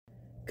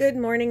Good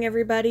morning,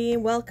 everybody.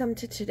 Welcome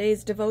to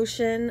today's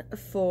devotion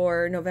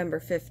for November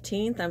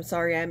 15th. I'm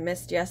sorry I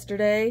missed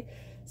yesterday.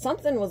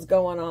 Something was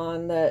going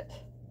on that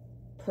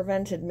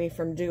prevented me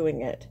from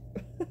doing it.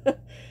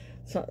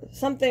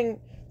 Something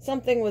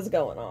was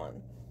going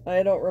on.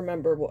 I don't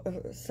remember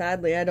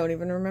sadly, I don't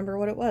even remember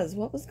what it was.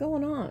 What was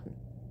going on?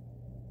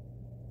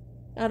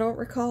 I don't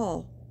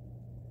recall.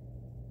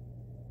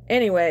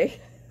 Anyway,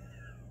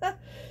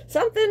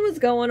 something was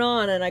going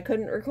on and I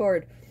couldn't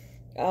record.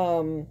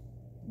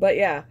 But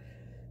yeah,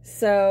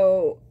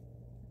 so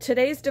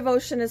today's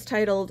devotion is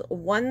titled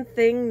One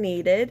Thing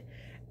Needed,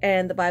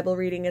 and the Bible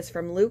reading is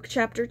from Luke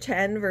chapter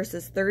 10,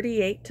 verses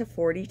 38 to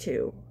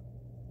 42.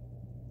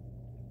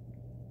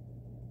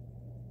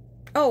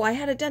 Oh, I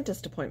had a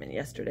dentist appointment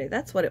yesterday.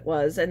 That's what it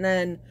was. And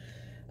then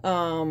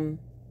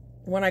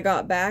when I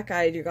got back,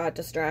 I got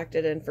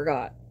distracted and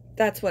forgot.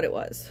 That's what it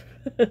was.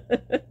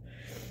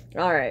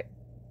 All right.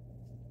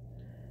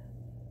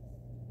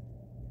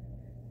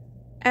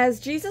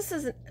 As Jesus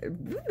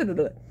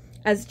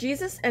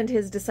and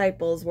his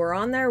disciples were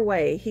on their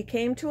way, he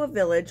came to a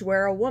village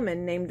where a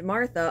woman named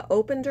Martha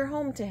opened her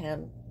home to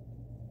him.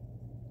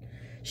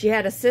 She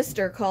had a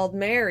sister called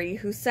Mary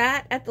who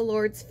sat at the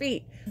Lord's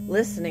feet,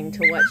 listening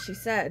to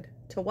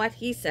what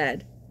he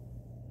said.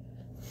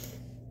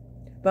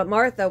 But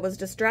Martha was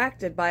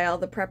distracted by all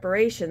the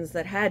preparations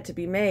that had to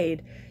be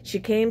made. She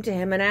came to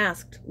him and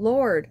asked,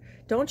 "Lord,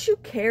 don't you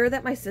care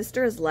that my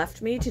sister has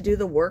left me to do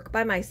the work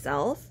by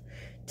myself?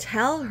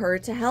 Tell her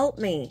to help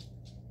me."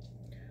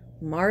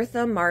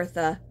 "Martha,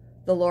 Martha,"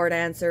 the Lord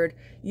answered,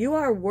 "you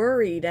are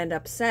worried and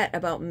upset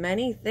about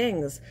many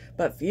things,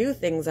 but few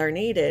things are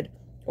needed,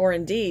 or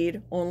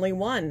indeed only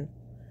one.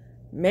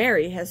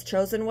 Mary has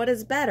chosen what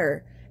is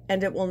better,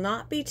 and it will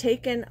not be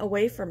taken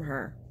away from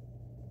her."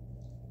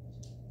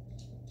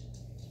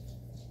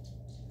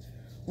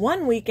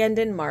 One weekend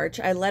in March,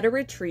 I led a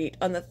retreat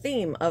on the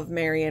theme of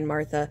Mary and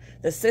Martha,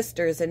 the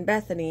sisters in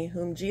Bethany,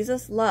 whom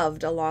Jesus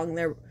loved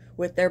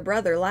with their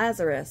brother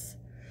Lazarus.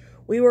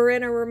 We were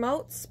in a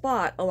remote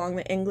spot along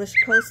the English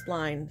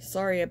coastline.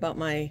 Sorry about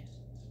my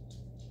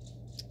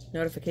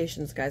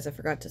notifications, guys. I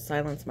forgot to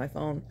silence my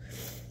phone.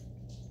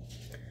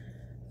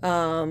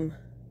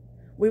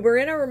 We were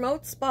in a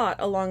remote spot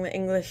along the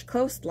English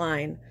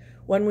coastline.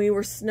 When we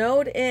were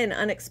snowed in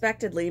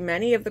unexpectedly,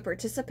 many of the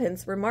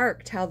participants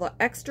remarked how the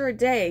extra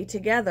day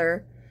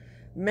together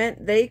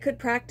meant they could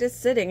practice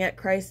sitting at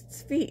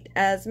Christ's feet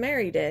as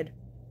Mary did.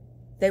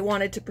 They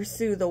wanted to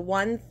pursue the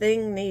one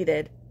thing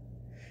needed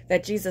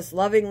that Jesus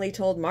lovingly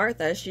told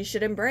Martha she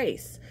should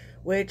embrace,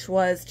 which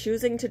was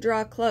choosing to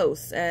draw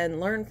close and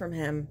learn from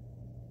him.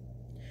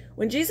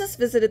 When Jesus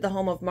visited the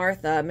home of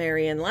Martha,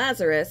 Mary, and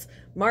Lazarus,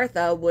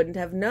 Martha wouldn't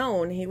have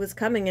known he was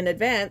coming in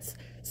advance,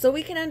 so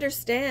we can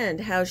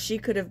understand how she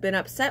could have been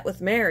upset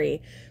with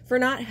Mary for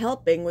not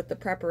helping with the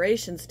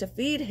preparations to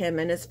feed him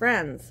and his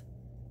friends.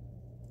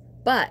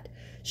 But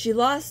she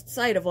lost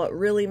sight of what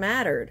really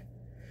mattered,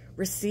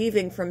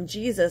 receiving from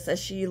Jesus as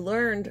she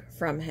learned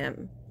from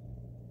him.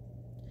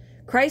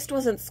 Christ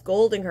wasn't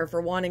scolding her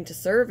for wanting to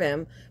serve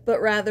him,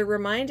 but rather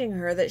reminding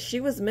her that she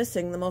was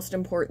missing the most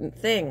important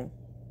thing.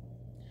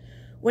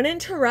 When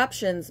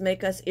interruptions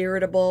make us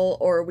irritable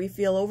or we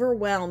feel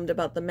overwhelmed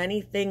about the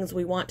many things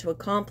we want to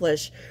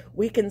accomplish,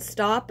 we can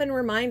stop and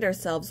remind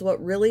ourselves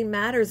what really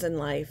matters in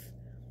life.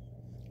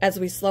 As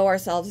we slow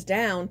ourselves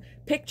down,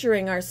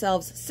 picturing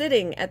ourselves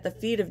sitting at the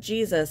feet of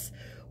Jesus,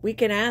 we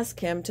can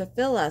ask him to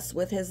fill us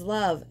with his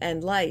love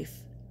and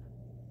life.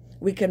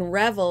 We can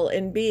revel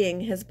in being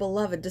his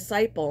beloved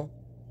disciple.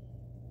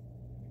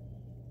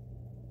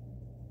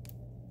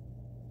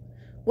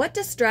 What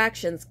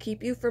distractions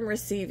keep you from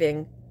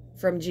receiving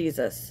from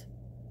Jesus?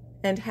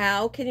 And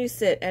how can you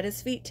sit at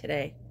his feet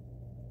today?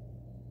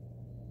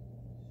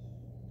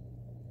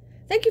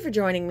 Thank you for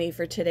joining me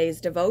for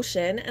today's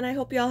devotion, and I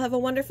hope you all have a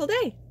wonderful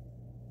day.